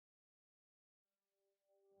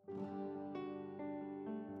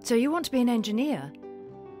So you want to be an engineer?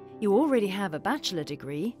 You already have a bachelor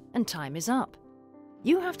degree and time is up.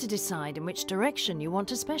 You have to decide in which direction you want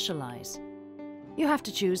to specialize. You have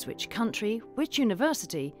to choose which country, which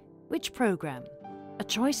university, which program. A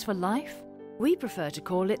choice for life? We prefer to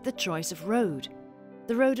call it the choice of road.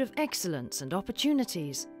 The road of excellence and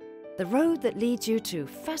opportunities. The road that leads you to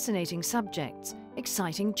fascinating subjects,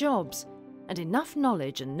 exciting jobs, and enough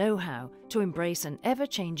knowledge and know-how to embrace an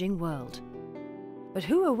ever-changing world. But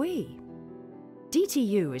who are we?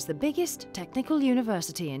 DTU is the biggest technical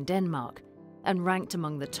university in Denmark and ranked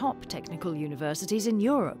among the top technical universities in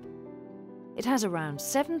Europe. It has around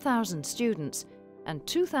 7,000 students and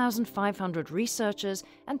 2,500 researchers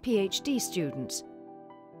and PhD students.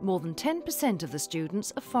 More than 10% of the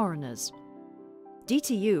students are foreigners.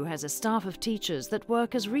 DTU has a staff of teachers that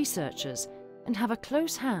work as researchers and have a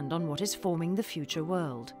close hand on what is forming the future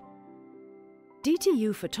world.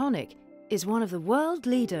 DTU Fotonik is one of the world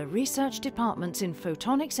leader research departments in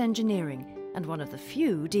photonics engineering and one of the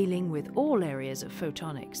few dealing with all areas of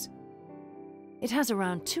photonics. It has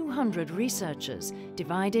around 200 researchers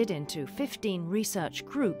divided into 15 research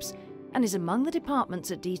groups and is among the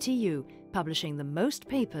departments at DTU publishing the most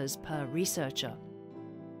papers per researcher.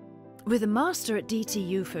 With a master at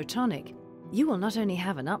DTU Fotonik, you will not only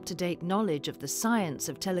have an up-to-date knowledge of the science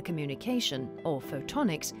of telecommunication, or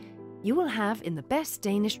photonics, you will have, in the best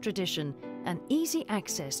Danish tradition, an easy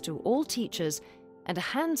access to all teachers and a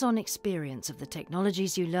hands-on experience of the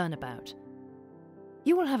technologies you learn about.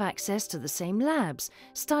 You will have access to the same labs,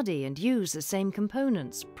 study and use the same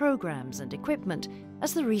components, programs and equipment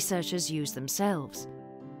as the researchers use themselves.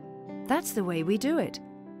 That's the way we do it.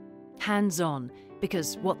 Hands-on,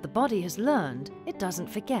 because what the body has learned, it doesn't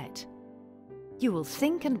forget. You will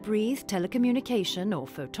think and breathe telecommunication or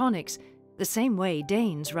photonics the same way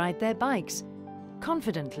Danes ride their bikes,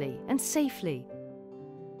 confidently and safely.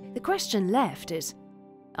 The question left is,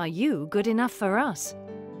 are you good enough for us?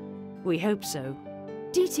 We hope so.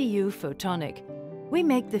 DTU Fotonik. We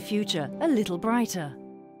make the future a little brighter.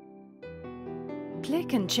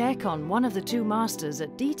 Click and check on one of the two masters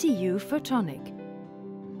at DTU Fotonik.